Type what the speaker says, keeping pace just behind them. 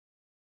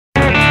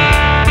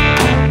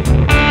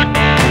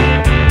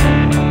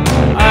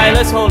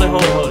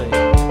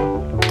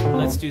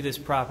this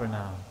proper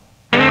now.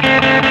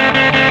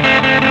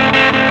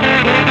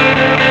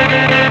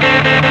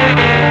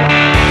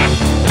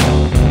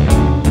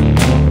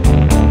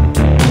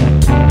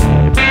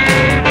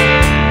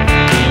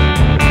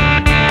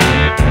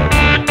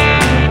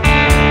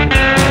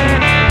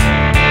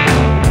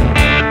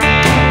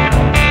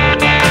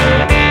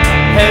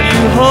 Have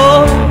you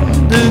heard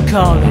the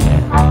calling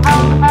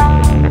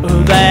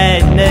of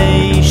that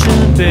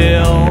nation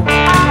bell?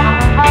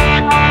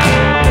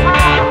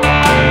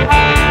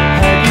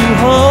 Have you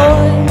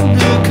heard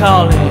the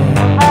calling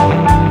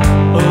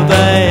of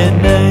that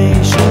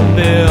nation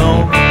bell?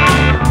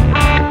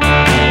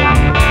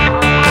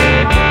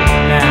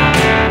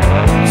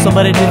 Now,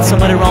 somebody did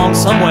somebody wrong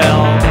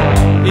somewhere.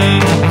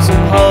 It's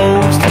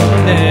supposed to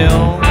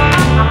kneel.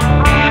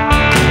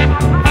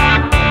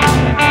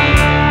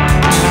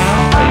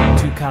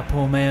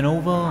 Pull man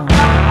over,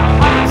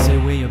 say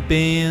where you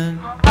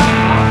been.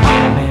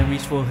 Man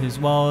reached for his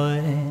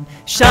wallet and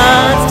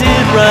shots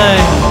did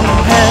rain.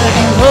 Have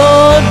you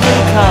heard the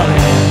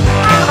calling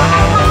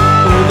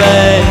of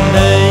that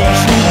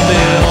nation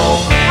bell?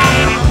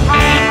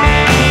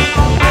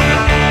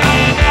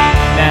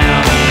 Now,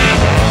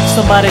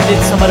 somebody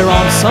did somebody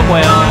wrong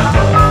somewhere.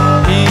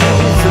 He's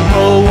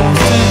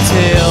supposed to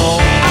tell.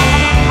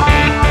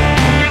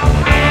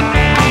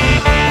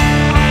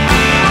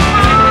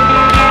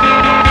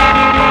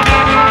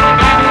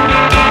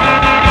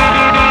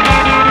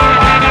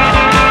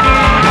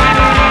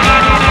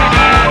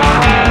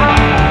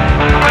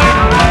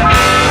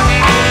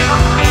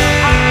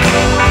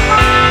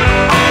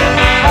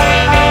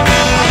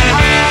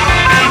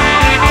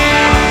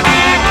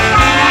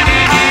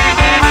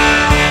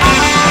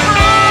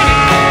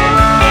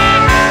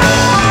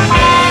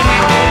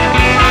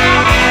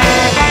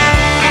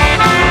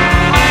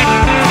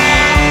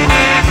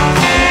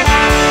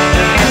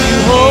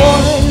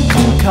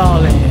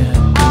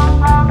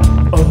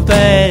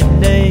 That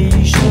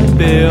nation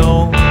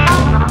bell.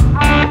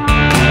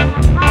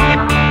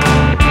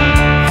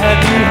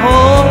 Have you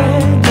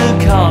heard the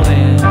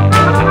calling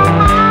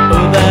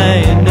of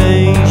that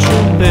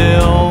nation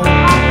bell?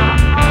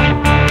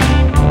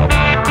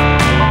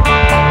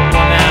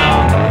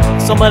 Now,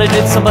 somebody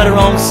did somebody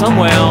wrong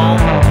somewhere.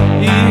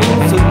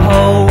 He's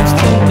supposed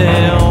to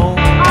kneel.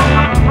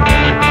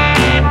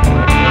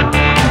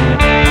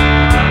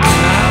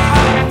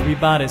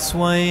 Everybody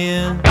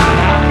swaying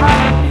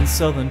in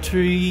southern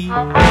tree.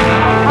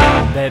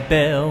 That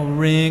bell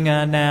ring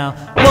out now.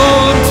 1, 2, 3.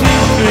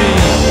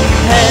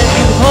 Have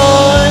you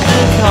heard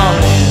the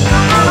calling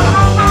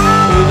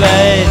of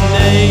that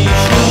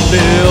nation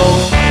bell?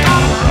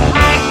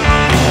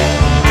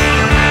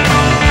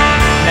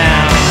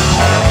 Now,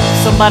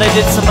 somebody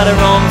did somebody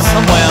wrong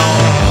somewhere.